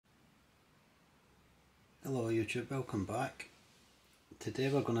Hello YouTube, welcome back. Today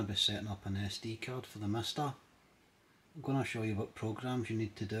we're going to be setting up an SD card for the Mister. I'm going to show you what programs you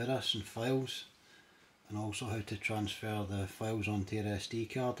need to do this and files, and also how to transfer the files onto your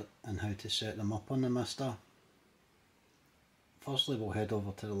SD card and how to set them up on the Mister. Firstly we'll head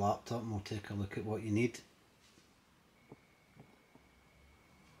over to the laptop and we'll take a look at what you need.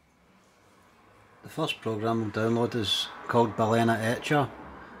 The first program we'll download is called Balena Etcher.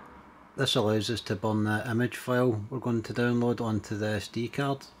 This allows us to burn the image file we're going to download onto the SD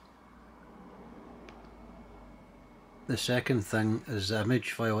card. The second thing is the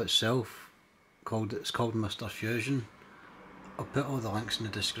image file itself. It's called Mr. Fusion. I'll put all the links in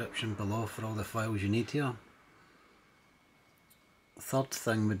the description below for all the files you need here. The third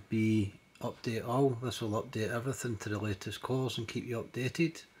thing would be Update All. This will update everything to the latest cores and keep you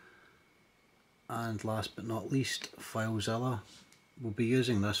updated. And last but not least, FileZilla. We'll be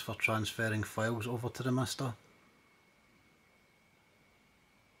using this for transferring files over to the Mister.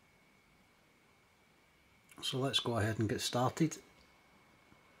 So let's go ahead and get started.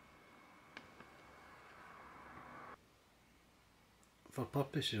 For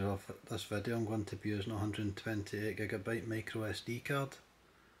purposes of this video I'm going to be using a 128GB micro SD card.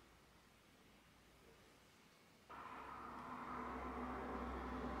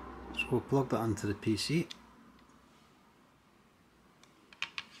 So we'll plug that into the PC.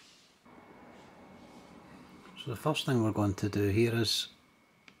 So the first thing we're going to do here is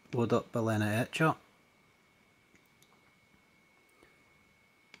load up Balena Etcher.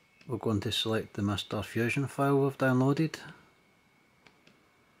 We're going to select the Mr. Fusion file we've downloaded.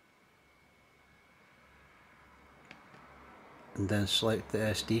 And then select the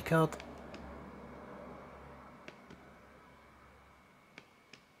SD card.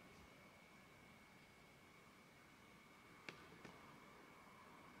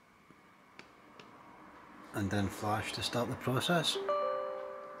 And then flash to start the process.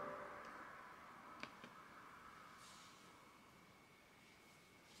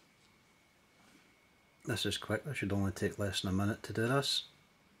 This is quick, this should only take less than a minute to do this.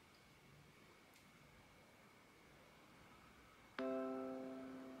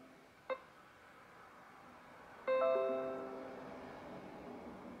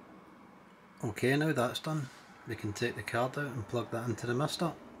 Okay, now that's done, we can take the card out and plug that into the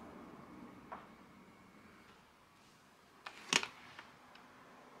Mister.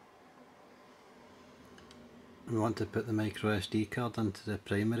 We want to put the micro SD card into the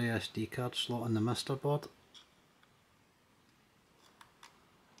primary SD card slot on the Mister board.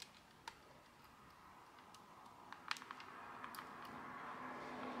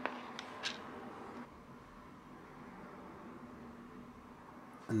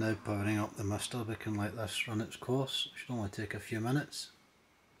 And now powering up the Mister, we can let this run its course. It should only take a few minutes.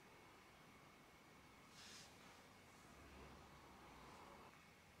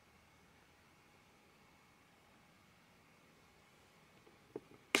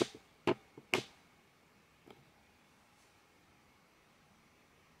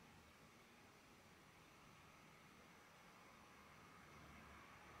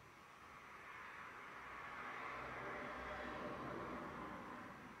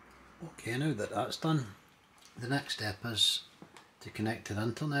 Okay, now that that's done, the next step is to connect to the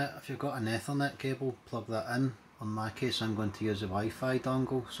internet. If you've got an Ethernet cable, plug that in. In my case I'm going to use a Wi-Fi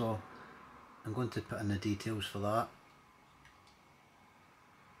dongle, so I'm going to put in the details for that.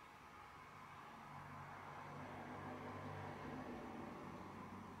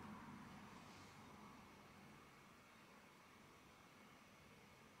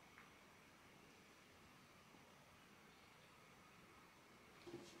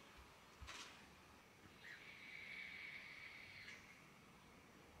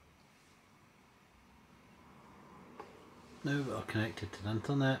 Now we are connected to the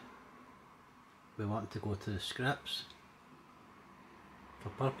internet, we want to go to the scripts. For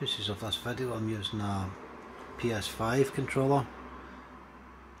purposes of this video I'm using a PS5 controller.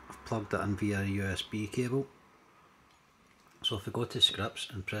 I've plugged it in via a USB cable. So if we go to scripts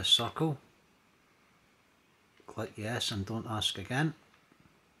and press circle, click yes and don't ask again.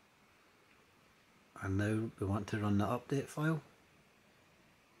 And now we want to run the update file.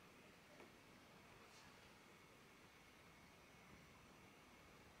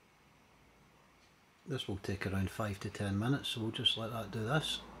 This will take around 5 to 10 minutes, so we'll just let that do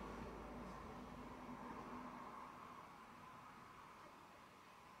this.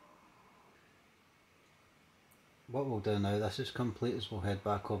 What we'll do now this is complete is we'll head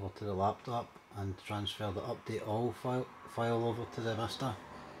back over to the laptop and transfer the Update All file over to the Mister.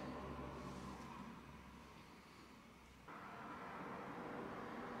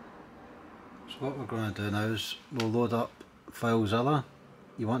 So what we're going to do now is we'll load up FileZilla.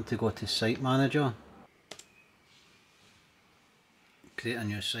 You want to go to Site Manager, create a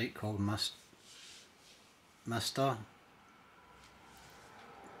new site called Mister.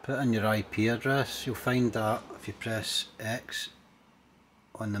 Put in your IP address. You'll find that if you press X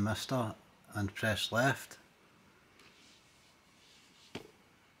on the Mister and press left,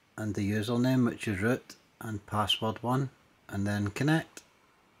 and the username, which is root, and password 1, and then connect.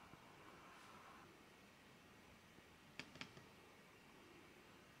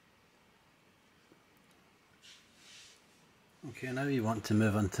 Okay, now you want to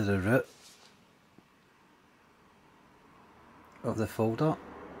move into the root of the folder.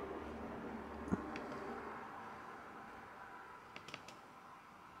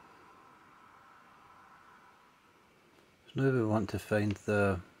 So now we want to find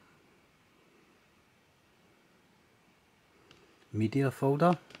the media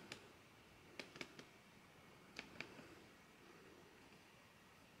folder.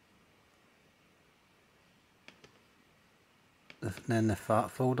 Then the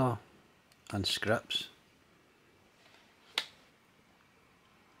FAT folder and scripts.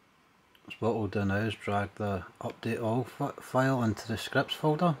 So what we'll do now is drag the update all file into the scripts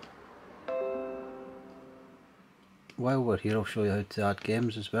folder. While we're here, I'll show you how to add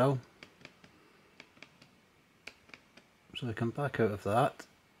games as well. So we come back out of that.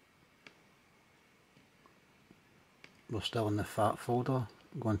 We're still in the FAT folder,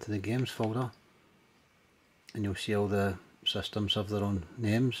 go into the games folder, and you'll see all the systems have their own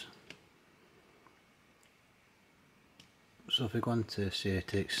names. So if we go into, say,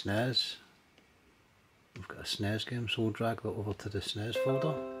 take SNES, we've got a SNES game, so we'll drag that over to the SNES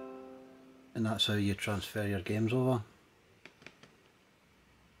folder, and that's how you transfer your games over.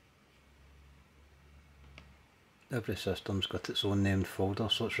 Every system's got its own named folder,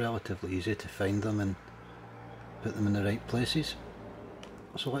 so it's relatively easy to find them and put them in the right places.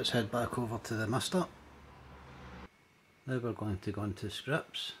 So let's head back over to the Mister. Now we're going to go into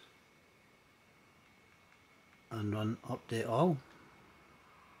scripts and run update all.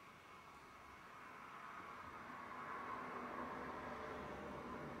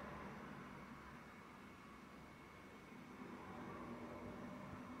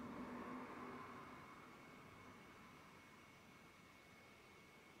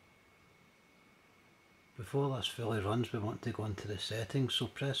 Before this fully runs, we want to go into the settings, so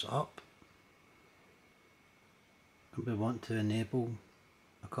press up. And we want to enable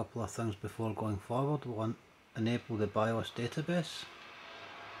a couple of things before going forward. We want to enable the BIOS database,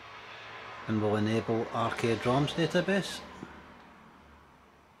 and we'll enable arcade ROMs database.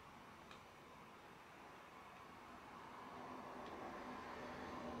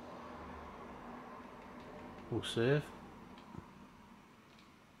 We'll save,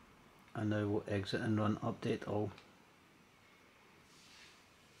 and now we'll exit and run update all.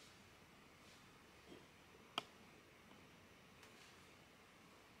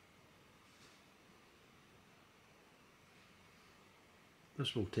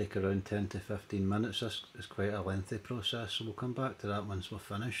 This will take around 10 to 15 minutes. This is quite a lengthy process, so we'll come back to that once we're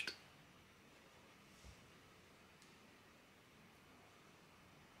finished.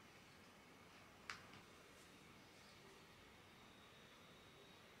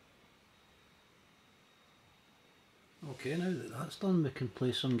 Okay, now that that's done, we can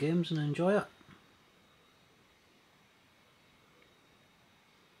play some games and enjoy it.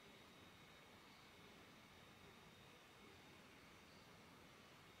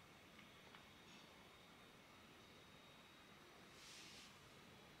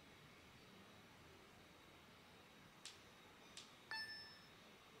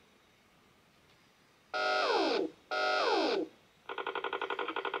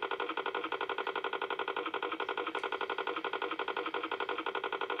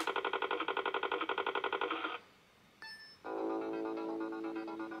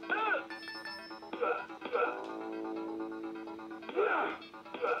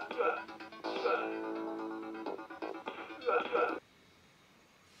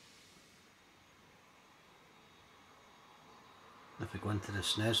 If we go into the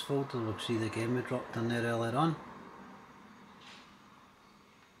SNES folder, we'll see the game we dropped in there earlier on.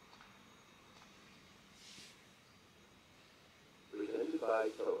 Presented by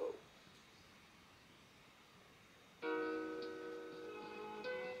Toho.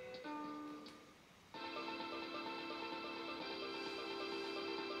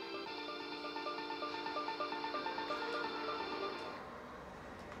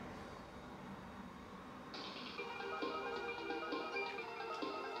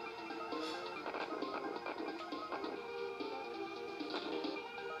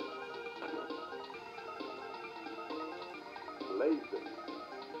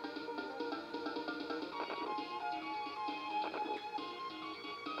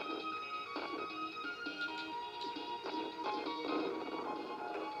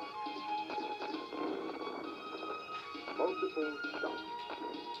 multiple shots.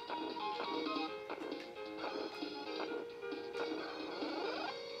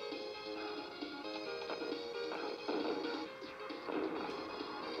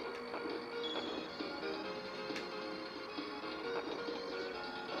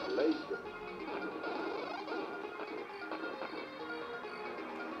 Laser.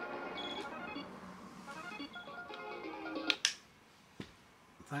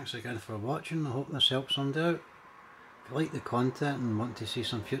 Thanks again for watching. I hope this helps somebody out. If you like the content and want to see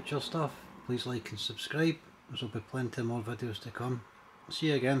some future stuff, please like and subscribe. There will be plenty more videos to come. See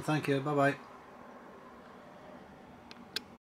you again. Thank you. Bye bye.